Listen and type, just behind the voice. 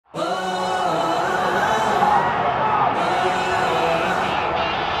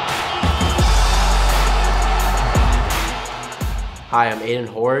Hi, I'm Aidan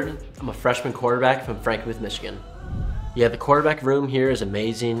Horde. I'm a freshman quarterback from Frankenmuth, Michigan. Yeah, the quarterback room here is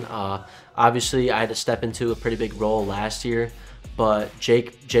amazing. Obviously, I had to step into a pretty big role last year, but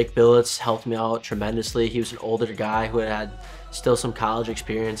Jake Billets helped me out tremendously. He was an older guy who had still some college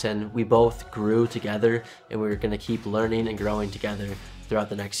experience, and we both grew together, and we were going to keep learning and growing together throughout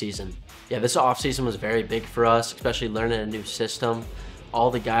the next season. Yeah, this offseason was very big for us, especially learning a new system.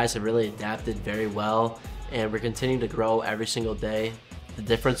 All the guys have really adapted very well, and we're continuing to grow every single day. The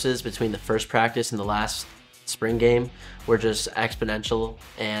differences between the first practice and the last spring game were just exponential,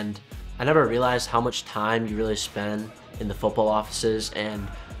 and I never realized how much time you really spend in the football offices and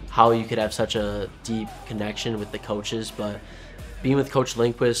how you could have such a deep connection with the coaches. But being with Coach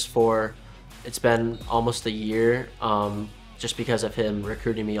Lindquist for, it's been almost a year, just because of him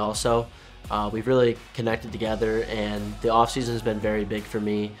recruiting me also. We've really connected together, and the offseason has been very big for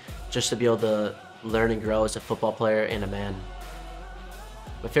me, just to be able to learn and grow as a football player and a man.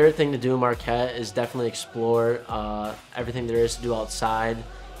 My favorite thing to do in Marquette is definitely explore everything there is to do outside,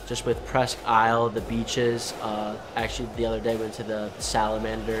 just with Presque Isle, the beaches. Actually, the other day we went to the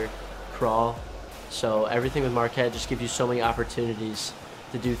salamander crawl. So everything with Marquette just gives you so many opportunities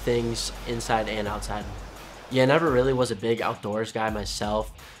to do things inside and outside. Yeah, I never really was a big outdoors guy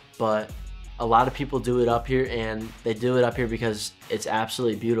myself, but a lot of people do it up here, and they do it up here because it's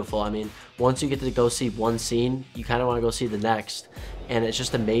absolutely beautiful. I mean, once you get to go see one scene, you kind of want to go see the next, and it's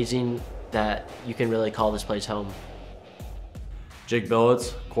just amazing that you can really call this place home. Jake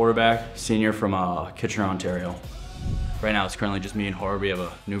Billets, quarterback, senior from Kitchener, Ontario. Right now it's currently just me and Horde. We have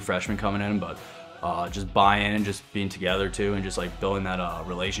a new freshman coming in, but just buy-in and just being together too, and just like building that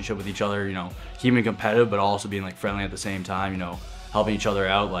relationship with each other, you know, keeping it competitive but also being like friendly at the same time, you know, helping each other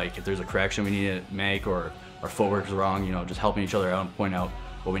out, like if there's a correction we need to make or our footwork is wrong, you know, just helping each other out and point out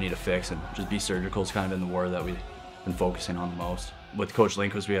what we need to fix, and just be surgical is kind of been the word that we've been focusing on the most. With Coach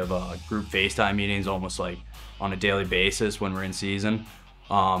Lindquist, we have group FaceTime meetings almost like on a daily basis when we're in season.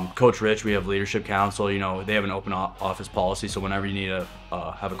 Coach Rich, we have leadership council, you know, they have an open office policy, so whenever you need to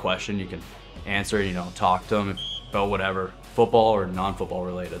have a question, you can answer, you know, talk to them about whatever, football or non-football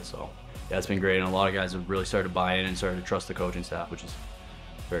related. So yeah, it's been great, and a lot of guys have really started to buy in and started to trust the coaching staff, which is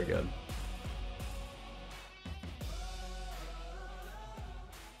very good.